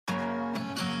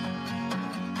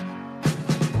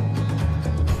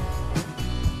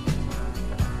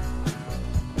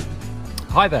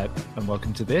Hi there, and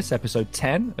welcome to this episode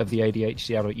 10 of the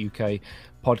ADHD Adult UK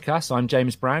podcast. I'm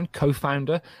James Brown,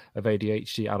 co-founder of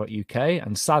ADHD Adult UK,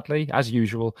 and sadly, as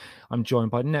usual, I'm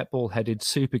joined by netball-headed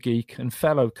super geek and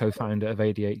fellow co-founder of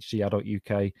ADHD Adult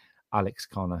UK, Alex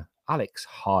Connor. Alex,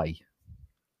 hi.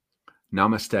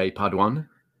 Namaste, Padawan.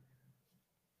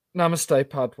 Namaste,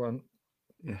 Padawan.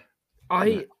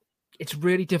 Yeah. It's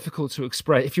really difficult to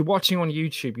express. If you're watching on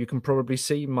YouTube, you can probably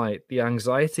see the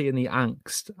anxiety and the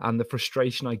angst and the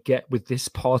frustration I get with this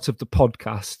part of the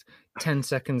podcast 10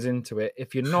 seconds into it.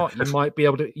 If you're not, you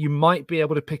might be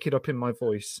able to pick it up in my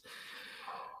voice.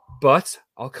 But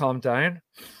I'll calm down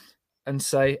and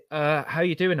say, how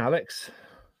you doing, Alex?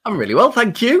 I'm really well,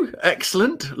 thank you.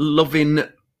 Excellent. Loving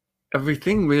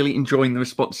everything. Really enjoying the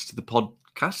responses to the podcast.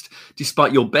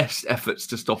 Despite your best efforts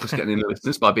to stop us getting any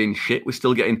listeners by being shit, we're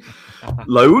still getting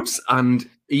loads and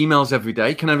emails every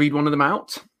day. Can I read one of them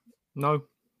out? No.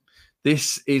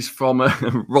 This is from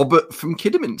Robert from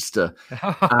Kidderminster.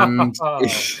 And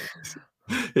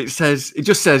it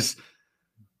just says,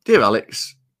 "Dear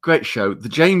Alex, great show. The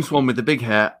James one with the big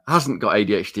hair hasn't got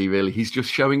ADHD, really. He's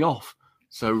just showing off.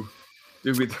 So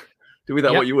do with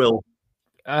that what you will."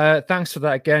 Thanks for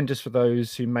that again. Just for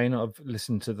those who may not have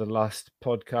listened to the last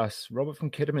podcast, Robert from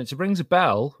Kidderminster rings a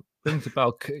bell.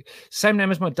 Same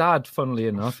name as my dad, funnily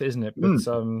enough, isn't it? But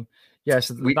so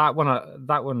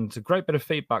that one's a great bit of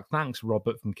feedback. Thanks,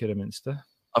 Robert from Kidderminster.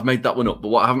 I've made that one up, but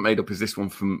what I haven't made up is this one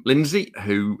from Lindsay,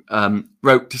 who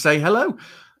wrote to say hello.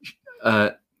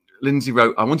 Lindsay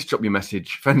wrote, "I want to drop you a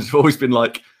message. Friends have always been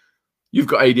like, 'You've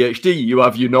got ADHD, you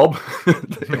have, you knob,'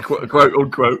 quote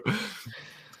unquote."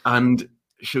 And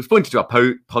she was pointed to our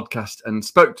podcast and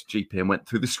spoke to GP and went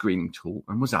through the screening tool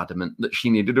and was adamant that she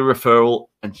needed a referral.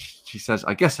 And she says,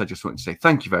 "I guess I just want to say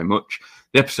thank you very much.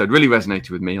 The episode really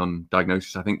resonated with me on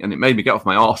diagnosis, I think, and it made me get off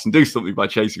my arse and do something by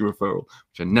chasing a referral,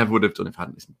 which I never would have done if I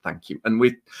hadn't listened. Thank you." And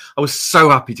I was so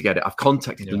happy to get it. I've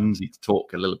contacted Lindsay to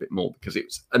talk a little bit more because it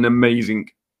was an amazing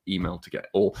email to get.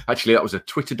 Or actually, that was a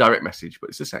Twitter direct message,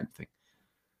 but it's the same thing.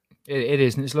 It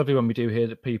is, and it's lovely when we do hear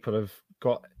that people have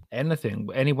got anything.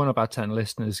 Any one of our 10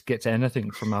 listeners gets anything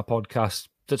from our podcast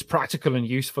that's practical and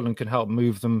useful and can help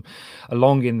move them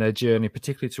along in their journey,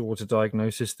 particularly towards a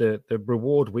diagnosis. The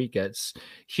reward we get's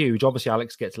huge. Obviously,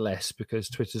 Alex gets less because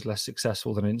Twitter's less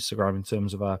successful than Instagram in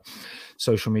terms of our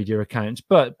social media accounts.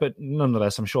 But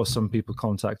nonetheless, I'm sure some people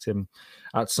contact him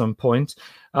at some point.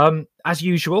 As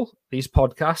usual, these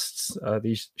podcasts,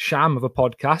 these sham of a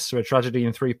podcast, are a tragedy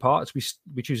in 3 parts.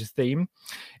 We choose a theme.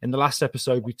 In the last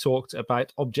episode, we talked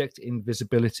about object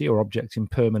invisibility or object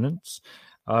impermanence.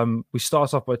 We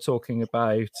start off by talking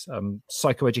about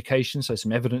psychoeducation, so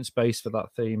some evidence base for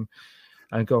that theme,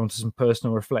 and go on to some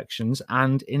personal reflections.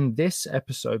 And in this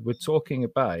episode, we're talking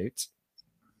about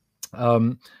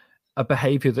a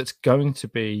behavior that's going to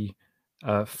be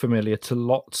familiar to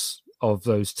lots of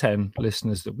those 10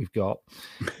 listeners that we've got,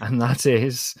 and that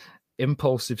is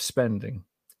impulsive spending.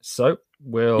 So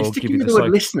we'll give you the word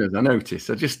listeners. I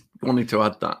noticed. I just wanted to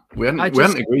add that we hadn't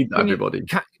agreed that everybody.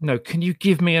 Can you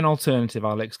give me an alternative,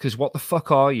 Alex? Because what the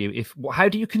fuck are you? How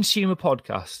do you consume a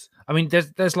podcast? I mean,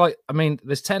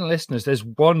 there's 10 listeners. There's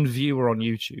 1 viewer on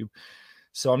YouTube,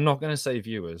 so I'm not going to say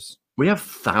viewers. We have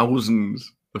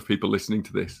thousands of people listening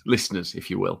to this, listeners, if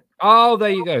you will. Oh, there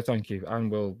you go. Thank you,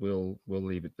 and we'll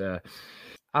leave it there.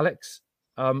 Alex,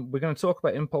 we're going to talk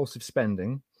about impulsive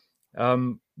spending.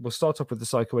 We'll start off with the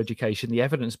psychoeducation, the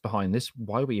evidence behind this,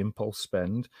 why we impulse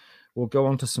spend. We'll go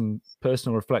on to some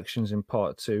personal reflections in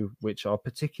part 2, which are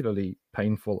particularly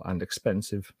painful and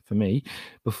expensive for me,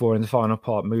 before in the final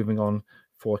part moving on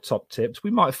for top tips. We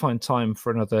might find time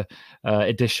for another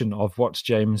edition of What's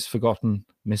James Forgotten,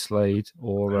 Mislaid,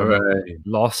 or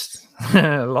Lost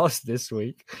this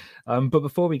week. But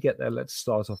before we get there, let's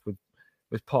start off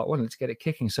with part 1. Let's get it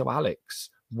kicking. So,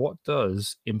 Alex, what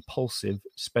does impulsive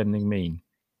spending mean?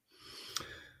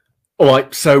 All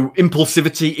right, so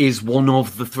impulsivity is one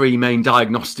of the 3 main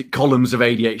diagnostic columns of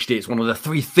ADHD. It's one of the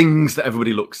 3 things that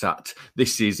everybody looks at.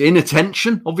 This is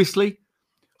inattention, obviously,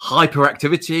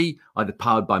 hyperactivity, either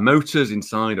powered by motors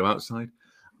inside or outside,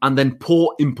 and then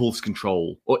poor impulse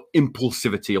control or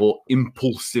impulsivity or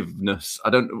impulsiveness.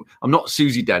 I'm not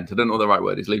Susie Dent. I don't know what the right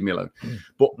word is. Leave me alone.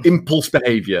 But impulse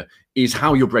behavior is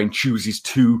how your brain chooses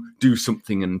to do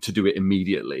something and to do it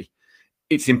immediately.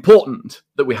 It's important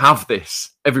that we have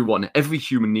this. Every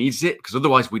human needs it, because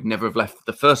otherwise we'd never have left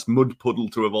the first mud puddle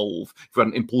to evolve if we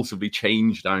hadn't impulsively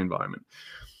changed our environment.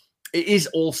 It is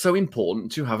also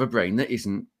important to have a brain that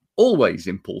isn't always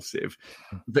impulsive,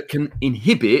 that can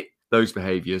inhibit those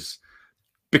behaviors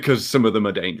because some of them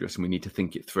are dangerous and we need to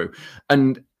think it through.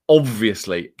 And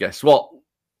obviously, guess what?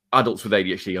 adults with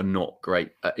ADHD are not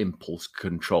great at impulse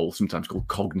control, sometimes called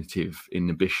cognitive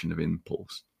inhibition of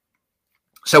impulse.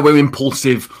 So we're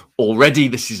impulsive already.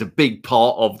 This is a big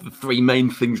part of the three main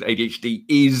things ADHD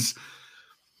is.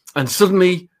 And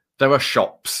suddenly there are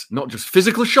shops, not just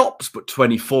physical shops, but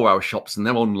 24-hour shops, and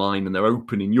they're online and they're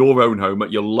open in your own home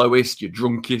at your lowest, your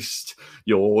drunkest,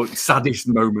 your saddest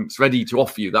moments, ready to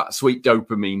offer you that sweet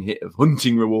dopamine hit of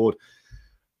hunting reward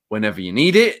whenever you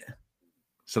need it.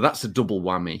 So that's a double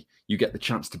whammy. You get the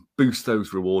chance to boost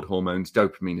those reward hormones.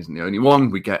 Dopamine isn't the only one.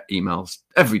 We get emails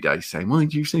every day saying, why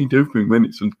do you say dopamine when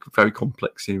it's a very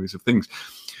complex series of things?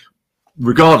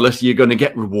 Regardless, you're going to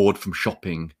get reward from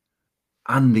shopping,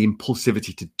 and the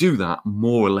impulsivity to do that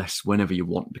more or less whenever you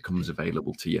want becomes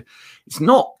available to you. It's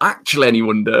not actually any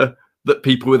wonder that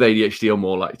people with ADHD are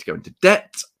more likely to go into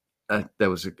debt. There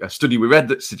was a study we read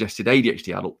that suggested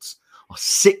ADHD adults are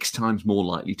 6 times more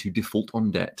likely to default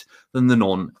on debt than the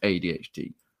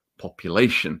non-ADHD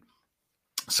population.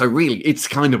 So really, it's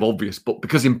kind of obvious, but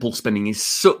because impulse spending is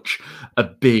such a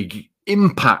big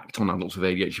impact on adults with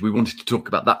ADHD, we wanted to talk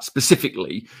about that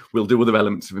specifically. We'll do other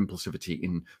elements of impulsivity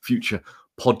in future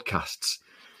podcasts.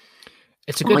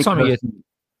 It's a good time of year.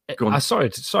 Sorry.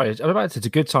 It's a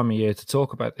good time of year to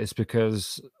talk about this,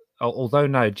 because although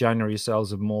now January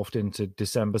sales have morphed into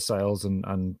December sales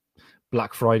and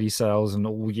Black Friday sales and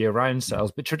all year round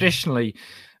sales, but traditionally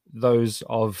those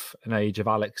of an age of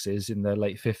Alex's in their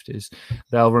late 50s,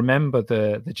 they'll remember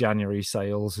the January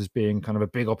sales as being kind of a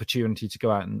big opportunity to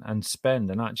go out and spend.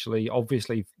 And actually,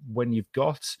 obviously, when you've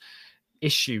got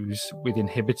issues with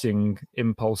inhibiting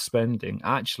impulse spending,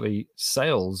 actually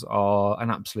sales are an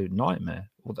absolute nightmare.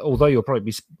 Although you'll probably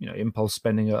be impulse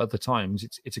spending at other times,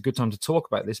 it's a good time to talk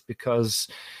about this, because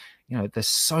there's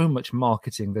so much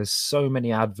marketing, there's so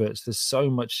many adverts, there's so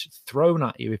much thrown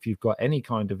at you if you've got any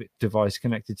kind of device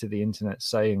connected to the internet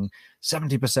saying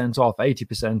 70% off,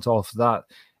 80% off, that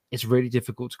it's really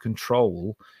difficult to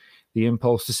control the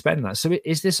impulse to spend that. So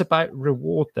is this about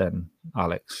reward then,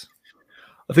 Alex?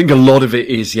 I think a lot of it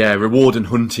is, reward and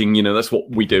hunting. That's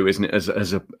what we do, isn't it, as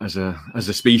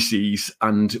a species?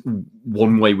 And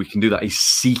one way we can do that is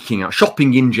seeking out.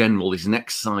 Shopping in general is an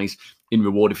exercise in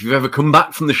reward. If you've ever come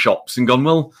back from the shops and gone,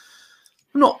 well,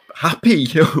 I'm not happy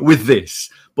with this,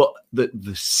 but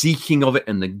the seeking of it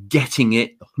and the getting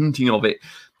it, the hunting of it,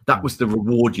 that was the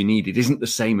reward you needed. Isn't the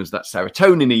same as that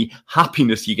serotonin-y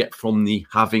happiness you get from the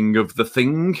having of the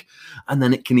thing. And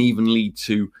then it can even lead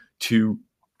to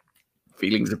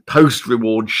feelings of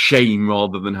post-reward shame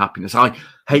rather than happiness. I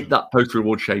hate that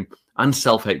post-reward shame and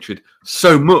self-hatred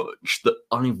so much that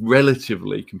I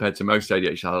relatively, compared to most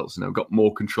ADHD adults, got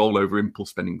more control over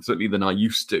impulse spending, certainly than I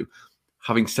used to.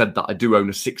 Having said that, I do own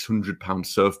a £600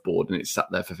 surfboard and it's sat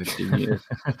there for 15 years.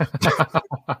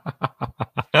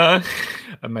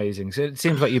 Amazing. So it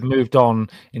seems like you've moved on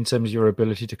in terms of your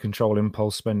ability to control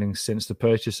impulse spending since the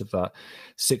purchase of that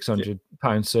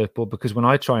 £600 surfboard, because when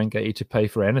I try and get you to pay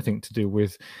for anything to do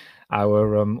with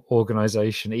our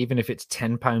organisation, even if it's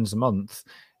 £10 a month,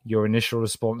 your initial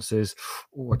response is,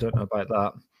 "Oh, I don't know about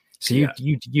that." So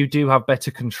you do have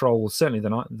better control certainly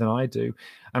than I do,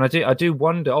 and I do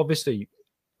wonder. Obviously,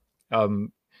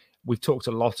 we've talked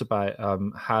a lot about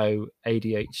how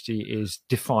ADHD is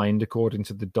defined according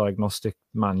to the diagnostic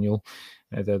manual,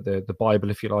 the Bible,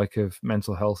 if you like, of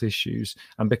mental health issues.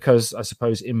 And because I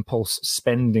suppose impulse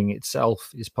spending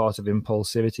itself is part of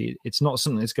impulsivity, it's not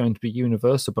something that's going to be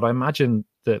universal. But I imagine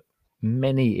that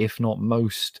many, if not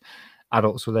most,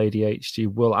 adults with ADHD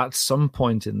will at some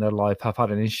point in their life have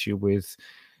had an issue with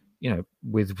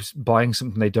buying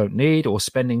something they don't need or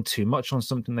spending too much on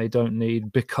something they don't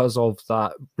need because of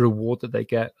that reward that they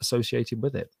get associated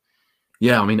with it.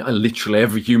 Yeah, I mean, literally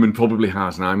every human probably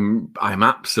has, and I'm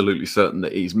absolutely certain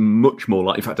that it's much more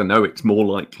likely. In fact, I know it's more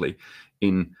likely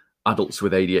in adults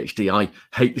with ADHD. I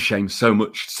hate the shame so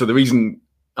much. So the reason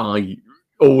I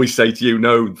always say to you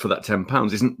no for that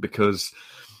 £10 isn't because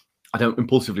I don't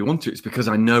impulsively want to. It's because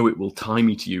I know it will tie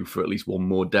me to you for at least one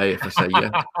more day if I say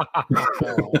yes.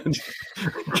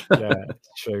 Yeah,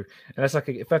 true. And it's like,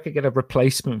 if I could get a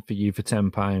replacement for you for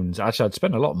 £10, actually, I'd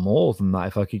spend a lot more than that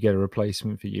if I could get a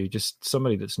replacement for you. Just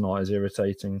somebody that's not as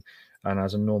irritating and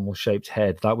has a normal shaped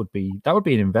head. That would be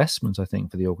an investment, I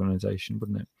think, for the organisation,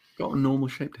 wouldn't it? Got a normal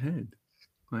shaped head.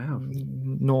 Wow.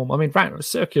 Normal. I mean,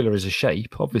 circular is a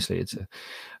shape. Obviously, it's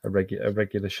a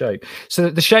regular shape. So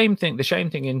the shame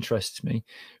thing interests me,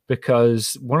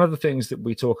 because one of the things that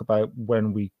we talk about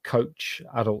when we coach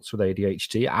adults with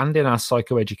ADHD and in our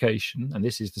psychoeducation, and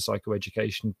this is the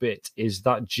psychoeducation bit, is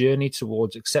that journey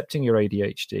towards accepting your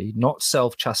ADHD, not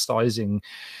self-chastising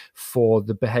for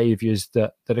the behaviors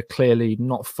that are clearly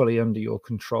not fully under your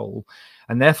control.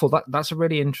 And therefore that's a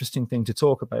really interesting thing to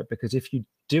talk about, because if you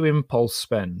do impulse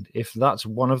spend, if that's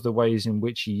one of the ways in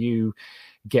which you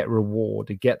get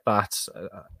reward, get that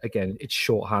again, it's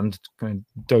shorthand kind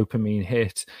of dopamine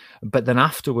hit, but then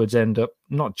afterwards end up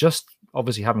not just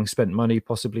obviously having spent money,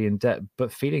 possibly in debt,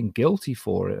 but feeling guilty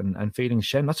for it and feeling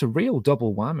shame. That's a real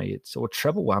double whammy, or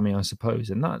treble whammy, I suppose,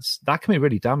 and that can be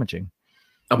really damaging.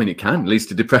 I mean, it can lead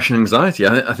to depression, anxiety.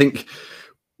 I think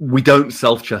we don't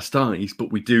self-chastise,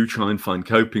 but we do try and find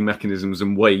coping mechanisms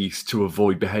and ways to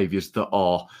avoid behaviors that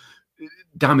are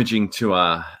damaging to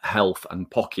our health and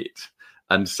pocket.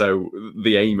 And so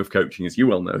the aim of coaching, as you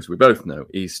well know, as we both know,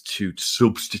 is to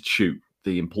substitute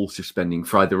the impulsive spending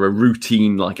for either a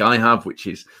routine like I have, which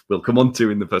is we'll come on to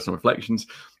in the personal reflections,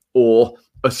 or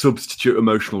a substitute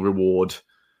emotional reward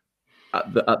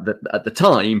at the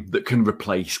time that can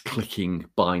replace clicking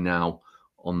buy now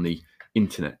on the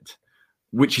internet,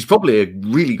 which is probably a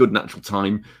really good natural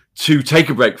time to take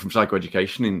a break from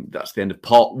psychoeducation. And that's the end of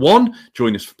part 1.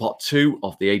 Join us for part 2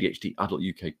 of the ADHD Adult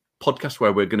UK podcast,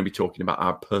 where we're going to be talking about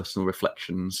our personal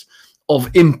reflections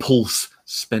of impulse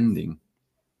spending.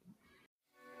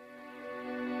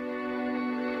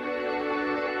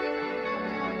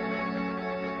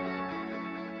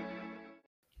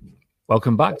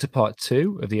 Welcome back to part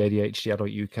 2 of the ADHD Adult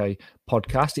UK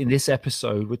podcast. In this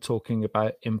episode, we're talking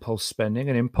about impulse spending.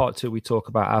 And in part 2, we talk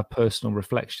about our personal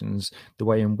reflections, the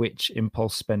way in which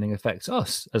impulse spending affects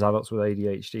us as adults with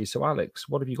ADHD. So, Alex,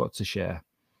 what have you got to share?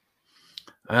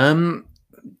 Same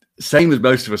as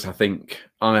most of us, I think.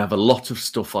 I have a lot of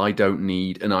stuff I don't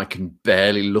need, and I can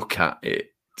barely look at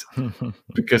it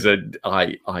because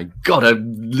I got a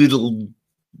little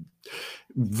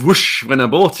whoosh when I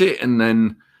bought it, and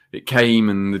then it came,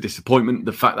 and the disappointment,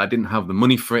 the fact that I didn't have the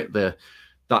money for it, that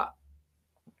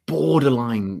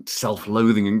borderline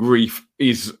self-loathing and grief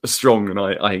is strong, and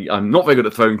I'm not very good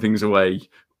at throwing things away,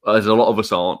 as a lot of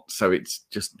us aren't. So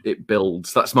it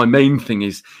builds. That's my main thing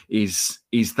is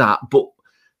that. But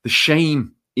the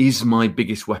shame is my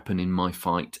biggest weapon in my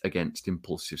fight against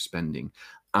impulsive spending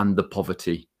and the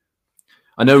poverty.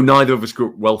 I know neither of us grew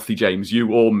up wealthy, James,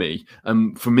 you or me.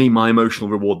 For me, my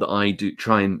emotional reward that I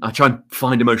try and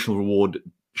find emotional reward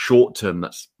short term,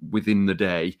 that's within the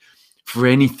day. For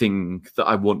anything that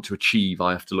I want to achieve,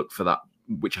 I have to look for that,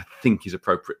 which I think is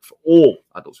appropriate for all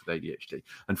adults with ADHD.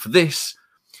 And for this,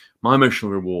 my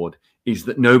emotional reward is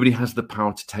that nobody has the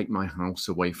power to take my house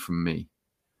away from me.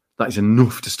 That is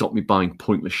enough to stop me buying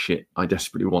pointless shit I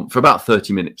desperately want for about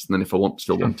 30 minutes. And then if I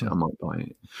still want it, I might buy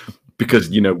it. Because,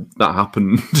 that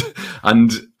happened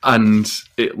and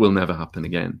it will never happen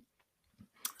again.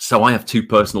 So I have 2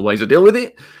 personal ways to deal with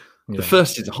it. Yeah. The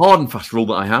first is a hard and fast rule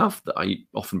that I have that I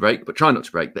often break, but try not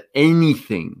to break, that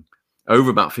anything over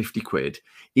about 50 quid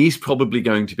is probably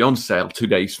going to be on sale 2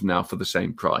 days from now for the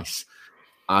same price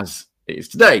as it is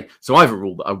today. So I have a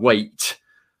rule that I wait.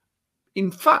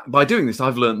 In fact, by doing this,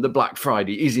 I've learned that Black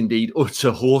Friday is indeed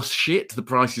utter horse shit. The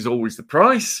price is always the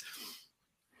price.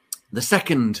 The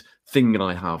second thing that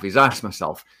I have is ask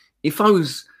myself, if I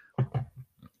was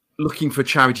looking for a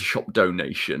charity shop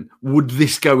donation, would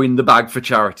this go in the bag for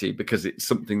charity? Because it's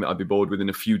something that I'd be bored with in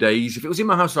a few days. If it was in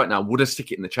my house right now, would I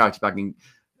stick it in the charity bag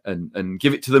and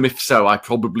give it to them? If so, I'm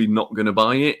probably not going to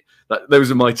buy it.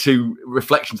 Those are my 2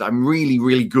 reflections. I'm really,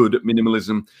 really good at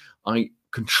minimalism. I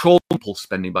control impulse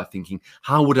spending by thinking,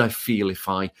 how would I feel if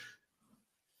I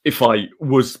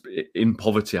was in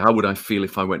poverty? How would I feel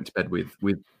if I went to bed with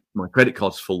my credit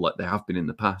cards full like they have been in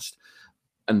the past?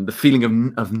 And the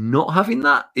feeling of not having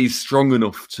that is strong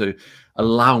enough to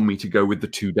allow me to go with the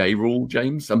 2-day rule,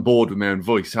 James. I'm bored with my own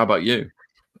voice. How about you?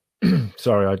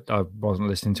 Sorry, I wasn't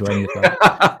listening to any of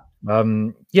that.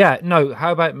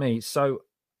 How about me? So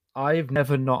I've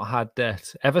never not had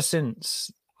debt. Ever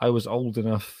since I was old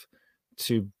enough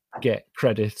to get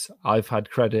credit, I've had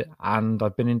credit, and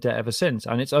I've been in debt ever since.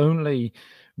 And it's only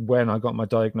when I got my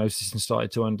diagnosis and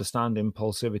started to understand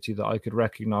impulsivity that I could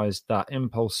recognize that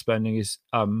impulse spending is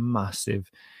a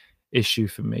massive issue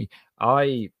for me.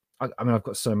 I mean, I've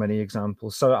got so many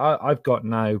examples. So I've got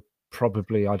now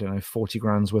probably, 40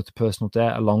 grand's worth of personal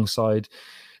debt alongside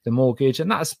the mortgage,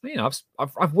 and that's,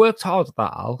 I've worked hard at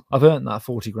that, Al. I've earned that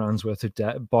 40 grand's worth of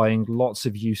debt buying lots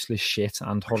of useless shit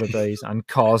and holidays and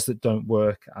cars that don't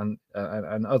work and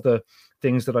other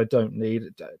things that I don't need.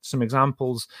 Some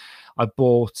examples: I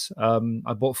bought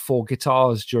 4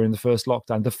 guitars during the first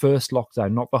lockdown. The first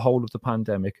lockdown, not the whole of the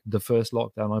pandemic. The first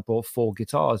lockdown, I bought 4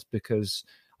 guitars because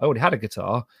I already had a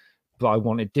guitar, but I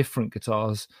wanted different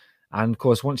guitars. And of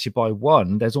course, once you buy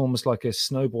one, there's almost like a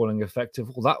snowballing effect of,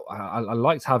 well, that I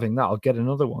liked having that. I'll get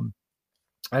another one.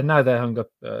 And now they're hung up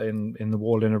in the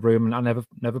wall in a room, and I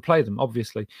never play them.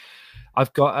 Obviously,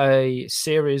 I've got a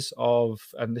series of,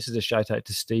 and this is a shout out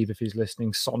to Steve if he's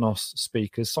listening, Sonos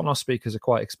speakers. Sonos speakers are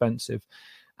quite expensive,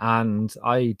 and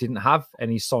I didn't have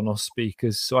any Sonos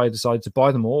speakers, so I decided to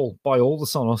buy all the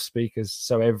Sonos speakers.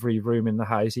 So every room in the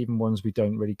house, even ones we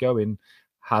don't really go in,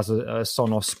 has a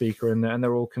Sonos speaker in there, and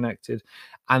they're all connected.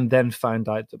 And then found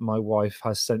out that my wife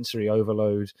has sensory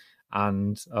overload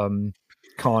and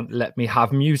can't let me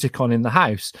have music on in the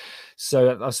house.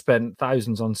 So I've spent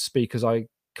thousands on speakers I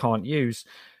can't use.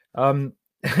 But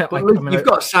you've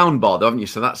got a sound bar, though, haven't you?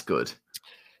 So that's good.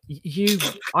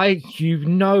 I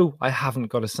haven't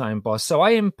got a sound bar, so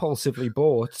I impulsively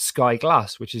bought Sky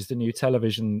Glass, which is the new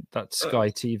television that Sky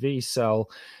TV sell,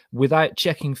 without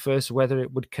checking first whether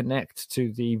it would connect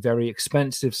to the very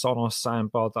expensive Sonos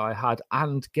soundbar that I had.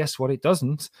 And guess what? It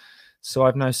doesn't. So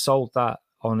I've now sold that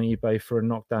on eBay for a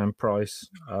knockdown price,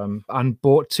 and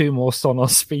bought 2 more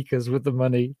Sonos speakers with the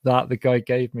money that the guy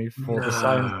gave me for the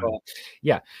soundbar.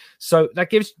 Yeah, so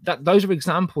those are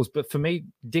examples. But for me,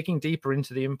 digging deeper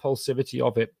into the impulsivity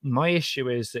of it, my issue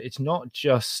is that it's not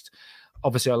just,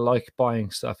 obviously I like buying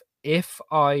stuff. If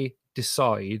I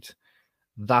decide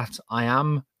that I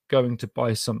am going to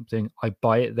buy something, I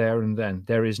buy it there and then.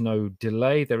 There is no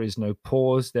delay, there is no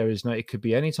pause, it could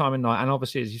be any time of night. And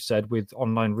obviously, as you said, with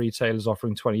online retailers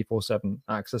offering 24/7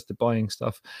 access to buying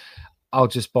stuff, I'll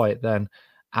just buy it then.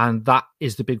 And that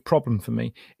is the big problem for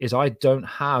me, is I don't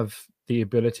have the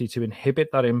ability to inhibit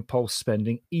that impulse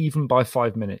spending even by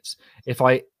 5 minutes. If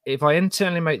I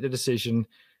internally make the decision,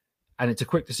 and it's a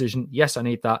quick decision, yes, I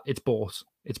need that, it's bought,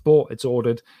 it's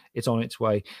ordered, it's on its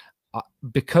way.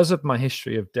 Because of my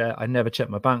history of debt, I never check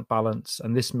my bank balance.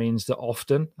 And this means that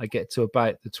often I get to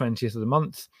about the 20th of the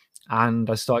month and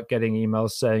I start getting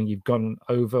emails saying you've gone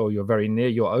over, or you're very near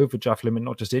your overdraft limit,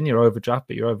 not just in your overdraft,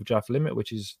 but your overdraft limit,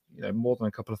 which is more than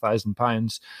a couple of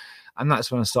 £1,000. And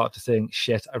that's when I start to think,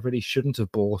 shit, I really shouldn't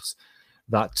have bought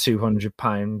that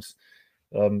 £200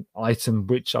 item,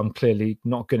 which I'm clearly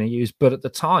not going to use. But at the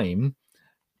time,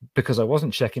 because I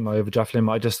wasn't checking my overdraft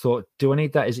limit, I just thought, do I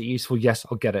need that? Is it useful? Yes,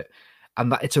 I'll get it.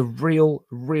 And that it's a real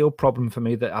problem for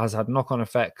me that has had knock-on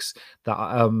effects that,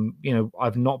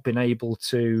 I've not been able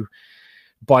to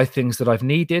buy things that I've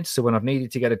needed. So when I've needed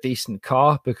to get a decent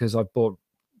car, because I've bought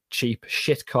cheap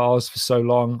shit cars for so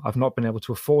long, I've not been able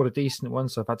to afford a decent one.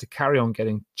 So I've had to carry on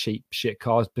getting cheap shit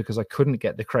cars because I couldn't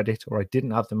get the credit or I didn't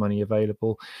have the money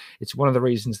available. It's one of the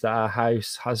reasons that our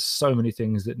house has so many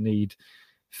things that need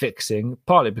fixing,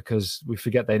 partly because we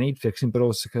forget they need fixing, but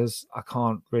also because I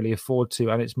can't really afford to,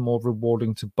 and it's more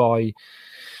rewarding to buy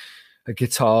a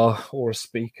guitar or a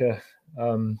speaker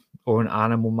or an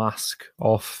animal mask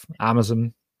off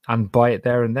Amazon and buy it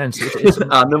there and then. So it's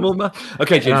animal mask.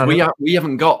 Okay, James, we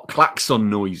haven't got klaxon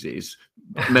noises.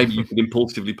 Maybe you could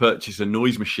impulsively purchase a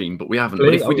noise machine, but we haven't.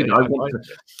 But if we did,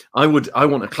 I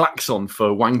want a klaxon for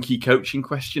wanky coaching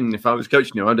question. If I was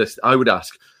coaching you, I would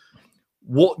ask,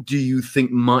 what do you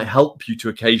think might help you to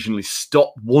occasionally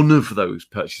stop one of those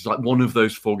purchases, like one of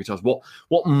those 4 guitars?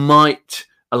 What might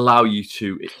allow you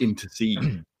to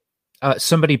intercede?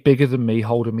 Somebody bigger than me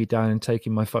holding me down and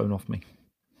taking my phone off me.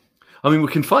 I mean,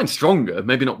 we can find stronger,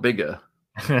 maybe not bigger.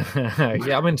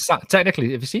 Yeah, I mean,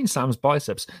 technically, if you've seen Sam's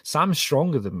biceps, Sam's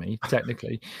stronger than me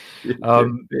technically,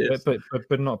 but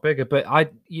not bigger. But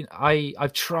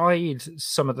I've tried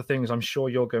some of the things I'm sure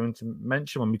you're going to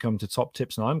mention when we come to top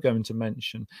tips, and I'm going to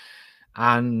mention,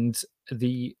 and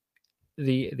the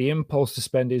impulse to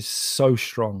spend is so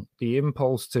strong. The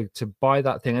impulse to buy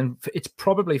that thing, and it's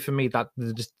probably for me that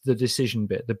the decision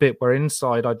bit, the bit where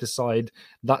inside I decide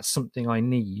that's something I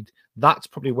need. That's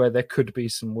probably where there could be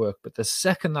some work. But the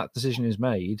second that decision is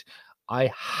made,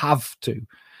 I have to.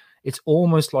 It's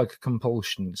almost like a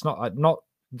compulsion. It's not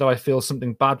that I feel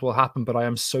something bad will happen, but I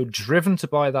am so driven to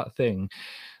buy that thing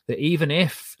that even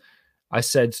if I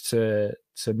said to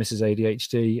Mrs.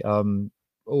 ADHD,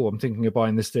 I'm thinking of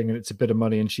buying this thing and it's a bit of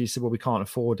money, and she said, well, we can't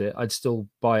afford it, I'd still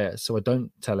buy it. So I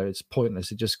don't tell her. It's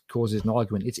pointless. It just causes an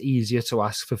argument. It's easier to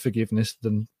ask for forgiveness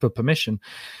than for permission.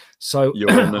 So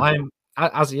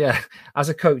as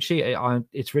a coachee,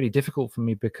 it's really difficult for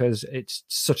me because it's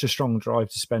such a strong drive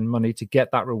to spend money to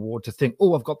get that reward, to think,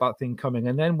 oh, I've got that thing coming.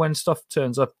 And then when stuff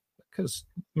turns up, because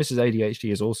Mrs.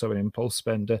 ADHD is also an impulse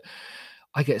spender,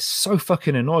 I get so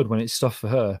fucking annoyed when it's stuff for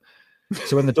her.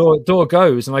 So when the door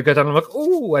goes and I go down, I'm like,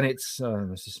 oh, and it's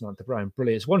Mr. Samantha Brown,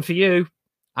 brilliant. It's one for you.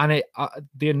 And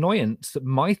the annoyance that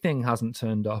my thing hasn't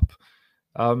turned up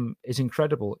is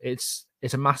incredible. It's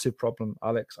a massive problem,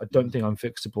 Alex. I don't think I'm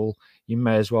fixable. You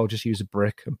may as well just use a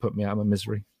brick and put me out of my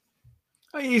misery.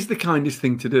 It is the kindest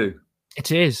thing to do.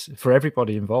 It is for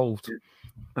everybody involved.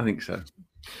 I think so.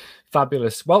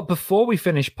 Fabulous. Well, before we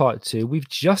finish part 2, we've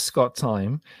just got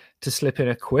time to slip in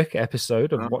a quick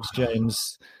episode of What's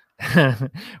James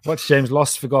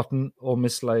Lost, Forgotten, or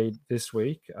Mislaid this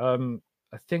week.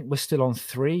 I think we're still on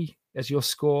 3 as your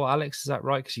score, Alex. Is that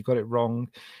right? Because you got it wrong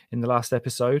in the last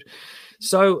episode.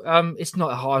 So it's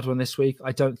not a hard one this week,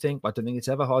 I don't think. I don't think it's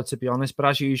ever hard, to be honest. But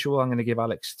as usual, I'm going to give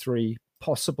Alex 3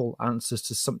 possible answers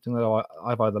to something that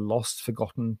I've either lost,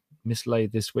 forgotten,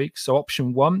 mislaid this week. So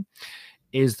option 1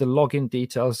 is the login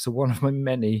details to one of my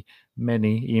many,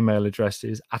 many email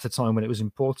addresses at a time when it was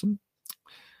important.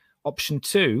 Option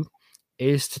 2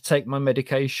 is to take my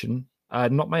medication,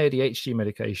 not my ADHD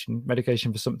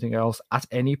medication for something else at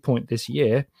any point this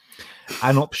year.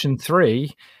 And option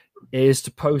 3 is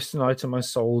to post an item I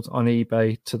sold on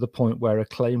eBay to the point where a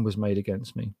claim was made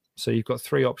against me. So you've got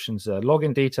 3 options there.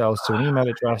 Login details to an email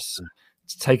address,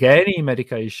 to take any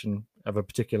medication of a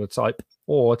particular type,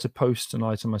 or to post an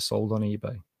item I sold on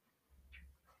eBay.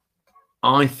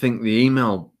 I think the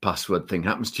email password thing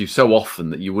happens to you so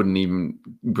often that you wouldn't even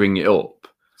bring it up.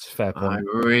 It's a fair point. I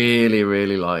really,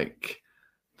 really like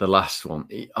the last one.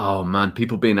 Oh, man,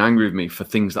 people being angry with me for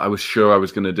things that I was sure I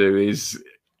was going to do is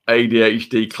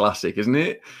ADHD classic, isn't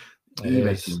it?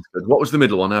 What was the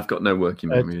middle one? I've got no working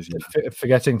memory.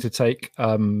 Forgetting to take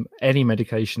any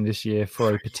medication this year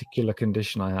for a particular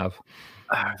condition I have.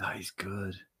 Oh, that is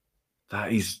good.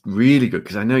 That is really good,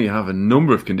 because I know you have a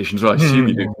number of conditions. Well, I assume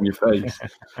you do from your face.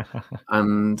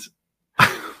 And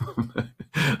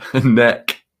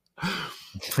neck.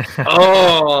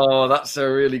 Oh, that's a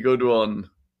really good one.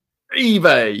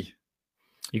 eBay.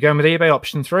 You're going with eBay,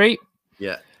 option 3?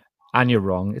 Yeah. And you're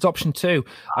wrong. It's option 2.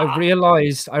 I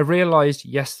realized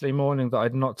yesterday morning that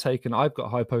I've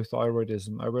got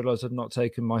hypothyroidism. I realized I'd not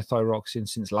taken my thyroxine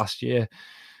since last year.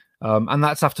 And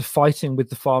that's after fighting with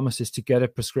the pharmacist to get a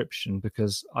prescription,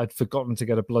 because I'd forgotten to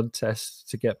get a blood test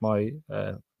to get my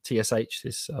TSH,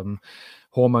 this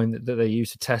hormone that they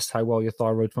use to test how well your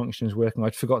thyroid function is working.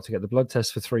 I'd forgot to get the blood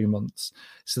test for 3 months.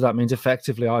 So that means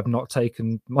effectively I've not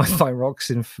taken my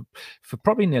thyroxine for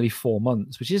probably nearly 4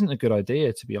 months, which isn't a good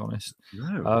idea, to be honest.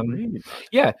 No, really?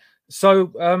 Yeah.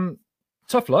 So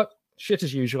tough luck. Shit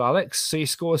as usual, Alex. So your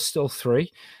score is still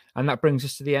 3. And that brings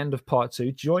us to the end of part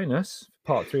 2. Join us,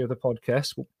 part 3 of the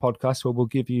podcast, where we'll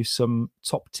give you some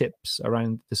top tips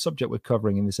around the subject we're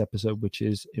covering in this episode, which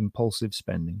is impulsive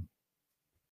spending.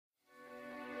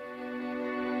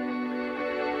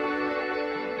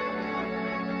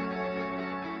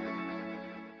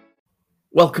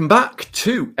 Welcome back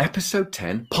to episode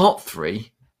 10, part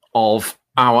 3 of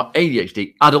our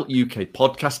ADHD Adult UK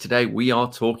podcast. Today we are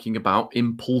talking about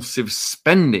impulsive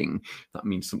spending. That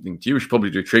means something to you. We should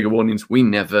probably do trigger warnings. We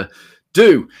never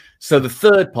do. So the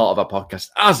third part of our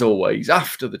podcast, as always,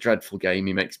 after the dreadful game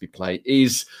he makes me play,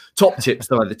 is top tips.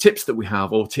 That are the tips that we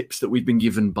have, or tips that we've been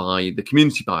given by the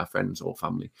community, by our friends or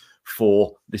family,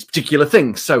 for this particular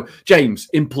thing. So, James,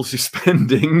 impulsive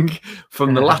spending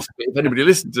from the last bit, if anybody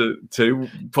listened to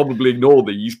probably ignore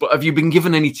these, but have you been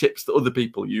given any tips that other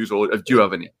people use, or do you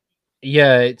have any?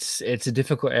 Yeah, it's a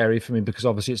difficult area for me, because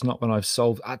obviously it's not one I've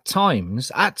solved. At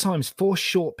times for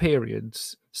short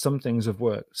periods, some things have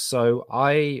worked. So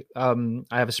I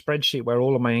have a spreadsheet where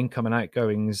all of my income and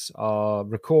outgoings are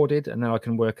recorded, and then I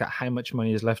can work out how much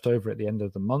money is left over at the end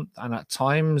of the month. And at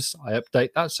times I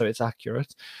update that so it's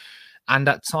accurate. And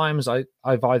at times I've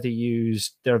either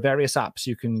used, there are various apps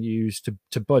you can use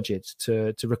to budget,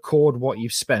 to record what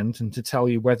you've spent and to tell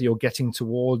you whether you're getting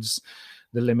towards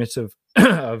the limit of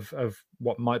of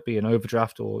what might be an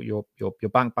overdraft or your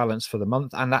bank balance for the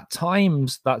month. And at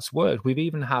times that's worked. We've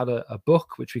even had a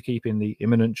book which we keep in the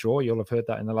imminent drawer. You'll have heard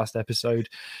that in the last episode.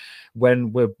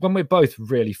 When we're both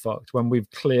really fucked, when we've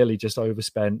clearly just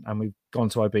overspent and we've gone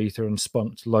to Ibiza and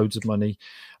spunked loads of money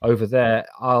over there,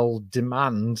 I'll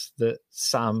demand that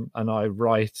Sam and I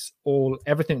write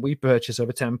everything we purchase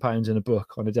over £10 in a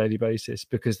book on a daily basis,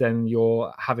 because then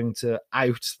you're having to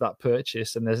out that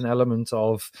purchase, and there's an element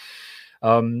of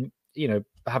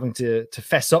having to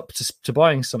fess up to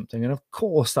buying something, and of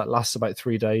course that lasts about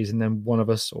 3 days, and then one of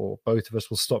us or both of us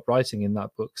will stop writing in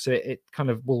that book. So it kind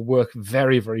of will work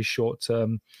very, very short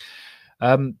term.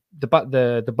 The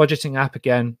budgeting app,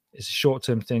 again, is a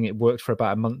short-term thing. It worked for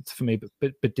about a month for me,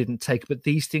 but didn't take. But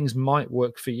these things might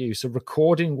work for you. So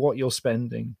recording what you're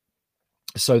spending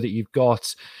so that you've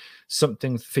got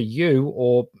something for you,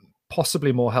 or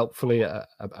possibly more helpfully a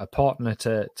partner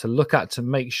to look at, to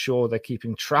make sure they're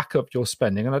keeping track of your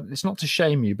spending. And it's not to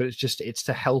shame you, but it's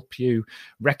to help you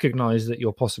recognize that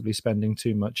you're possibly spending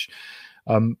too much,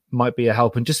 might be a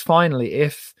help. And just finally,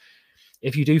 if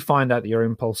you do find out that your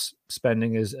impulse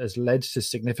spending has led to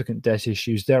significant debt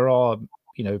issues, there are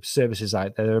services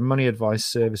out there. There are money advice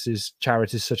services,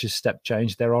 charities such as Step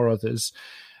Change. There are others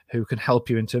who can help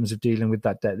you in terms of dealing with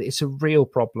that debt. It's a real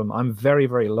problem. I'm very,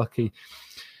 very lucky.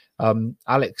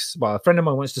 Alex, well, a friend of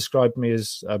mine once described me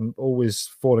as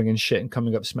always falling in shit and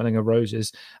coming up smelling of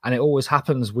roses. And it always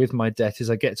happens with my debt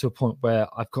is I get to a point where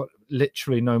I've got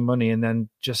literally no money, and then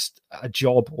just a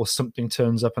job or something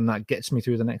turns up and that gets me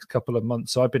through the next couple of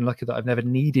months. So I've been lucky that I've never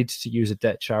needed to use a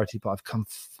debt charity, but I've come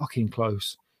fucking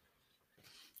close.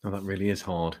 Oh, that really is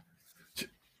hard.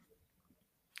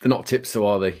 They're not tips, though,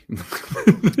 are they?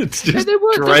 It's just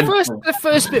the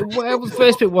first bit. Well, the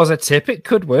first bit was a tip. It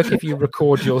could work if you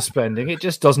record your spending. It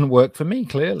just doesn't work for me.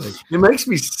 Clearly, it makes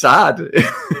me sad.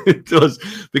 It does,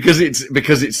 because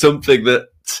it's something that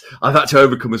I've had to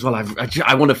overcome as well.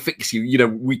 I want to fix you.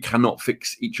 We cannot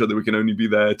fix each other. We can only be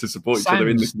there to support each other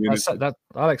in the community.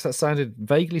 Alex, that sounded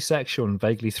vaguely sexual and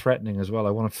vaguely threatening as well. I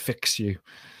want to fix you.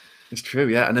 It's true,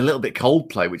 yeah, and a little bit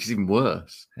Coldplay, which is even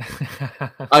worse.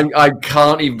 I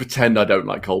can't even pretend I don't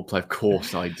like Coldplay. Of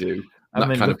course I do.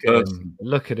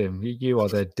 Look at him. You are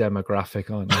their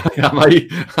demographic, aren't you?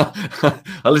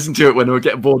 I listen to it when I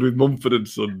get bored with Mumford &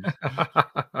 Sons.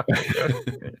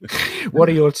 What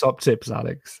are your top tips,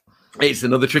 Alex? It's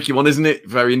another tricky one, isn't it?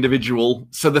 Very individual.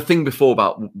 So the thing before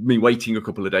about me waiting a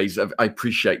couple of days, I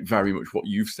appreciate very much what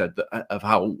you've said of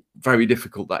how very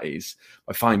difficult that is.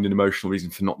 I find an emotional reason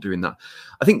for not doing that.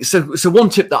 I think so. One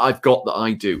tip that I've got that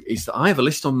I do is that I have a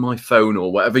list on my phone, or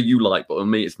whatever you like, but on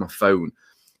me it's my phone,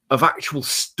 of actual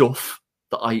stuff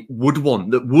that I would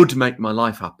want, that would make my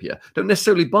life happier. Don't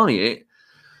necessarily buy it,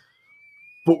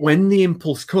 but when the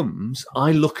impulse comes,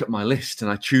 I look at my list and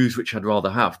I choose which I'd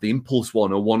rather have, the impulse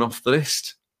one or one off the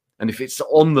list. And if it's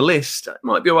on the list, it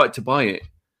might be all right to buy it.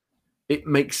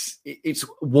 It's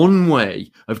one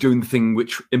way of doing the thing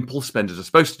which impulse spenders are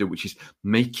supposed to do, which is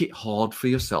make it hard for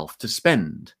yourself to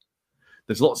spend.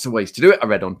 There's lots of ways to do it. I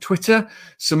read on Twitter,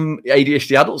 some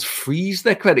ADHD adults freeze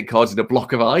their credit cards in a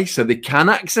block of ice so they can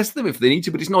access them if they need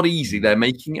to, but it's not easy. They're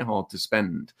making it hard to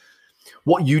spend.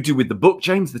 What you do with the book,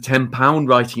 James, the £10,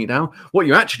 writing it down, what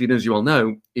you're actually doing, as you all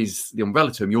know, is the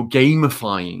umbrella term. You're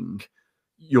gamifying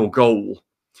your goal.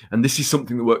 And this is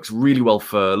something that works really well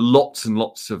for lots and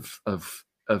lots of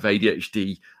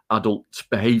ADHD adult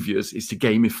behaviors, is to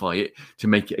gamify it, to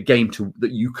make it a game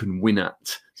that you can win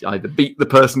at. So either beat the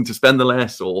person to spend the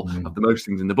less, or have the most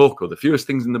things in the book, or the fewest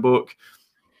things in the book.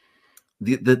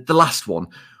 The last one,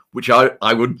 which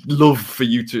I would love for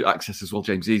you to access as well,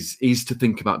 James, is to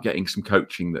think about getting some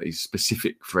coaching that is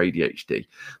specific for ADHD.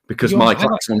 Because my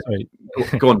class...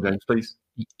 Go on, James, please.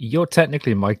 You're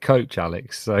technically my coach,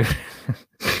 Alex, so...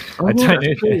 I don't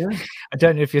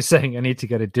know if you're saying I need to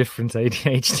get a different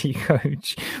ADHD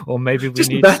coach, or maybe we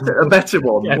need a better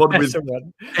one, with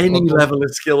any level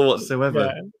of skill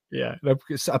whatsoever. Yeah. No,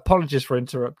 apologies for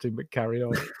interrupting, but carry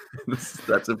on.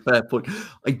 That's a fair point.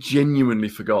 I genuinely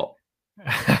forgot.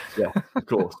 Yeah, of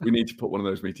course. We need to put one of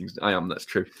those meetings. That's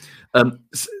true.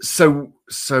 So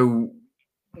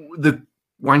the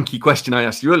wanky question I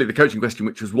asked you earlier, the coaching question,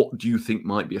 which was, what do you think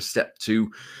might be a step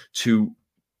to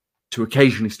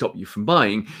occasionally stop you from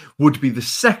buying, would be the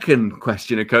second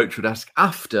question a coach would ask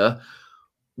after,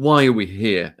 why are we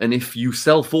here? And if you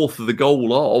self-author the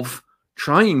goal of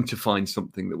trying to find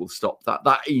something that will stop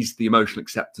that is the emotional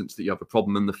acceptance that you have a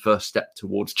problem, and the first step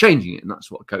towards changing it. And that's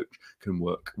what a coach can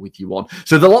work with you on.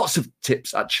 So there are lots of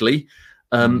tips, actually.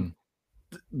 The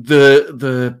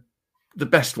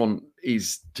best one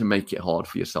is to make it hard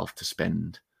for yourself to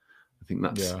spend. I think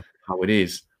that's how it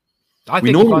is. I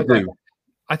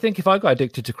think if I got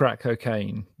addicted to crack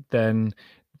cocaine, then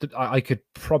I could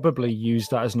probably use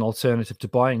that as an alternative to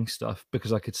buying stuff,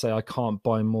 because I could say I can't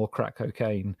buy more crack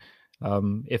cocaine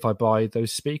if I buy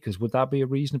those speakers. Would that be a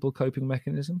reasonable coping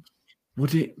mechanism?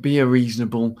 Would it be a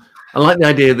reasonable... I like the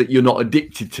idea that you're not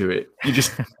addicted to it. You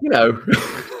just, I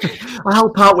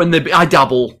help out when I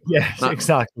dabble. Yes,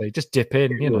 exactly. Just dip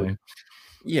in,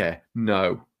 Yeah,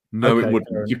 no, okay, it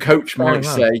wouldn't. Your coach might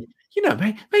say,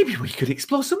 maybe we could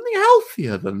explore something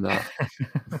healthier than that.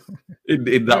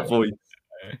 in that voice.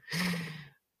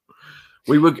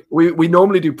 We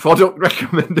normally do product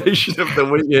recommendation of the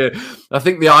week here. I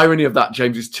think the irony of that,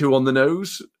 James, is too on the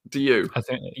nose. Do you? I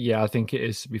think it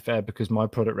is, to be fair, because my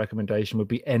product recommendation would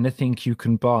be anything you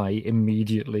can buy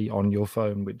immediately on your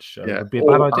phone, which would be a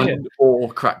bad idea.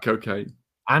 Or crack cocaine.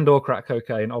 Or crack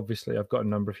cocaine. Obviously, I've got a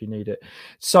number if you need it.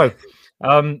 So,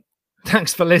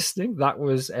 thanks for listening. That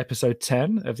was episode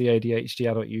 10 of the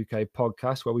ADHD Adult UK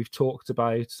podcast, where we've talked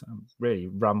about, really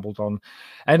rambled on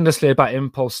endlessly about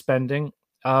impulse spending.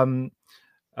 I'll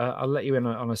let you in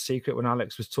on a secret. When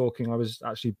Alex was talking, I was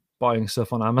actually buying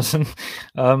stuff on Amazon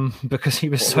because he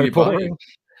was so boring.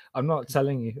 I'm not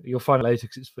telling you. You'll find it later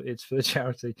because it's for the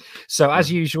charity. So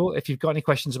as usual, if you've got any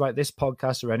questions about this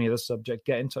podcast or any other subject,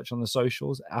 get in touch on the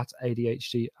socials at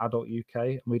ADHD Adult UK.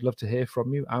 And we'd love to hear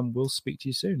from you, and we'll speak to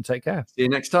you soon. Take care. See you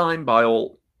next time. Bye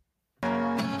all.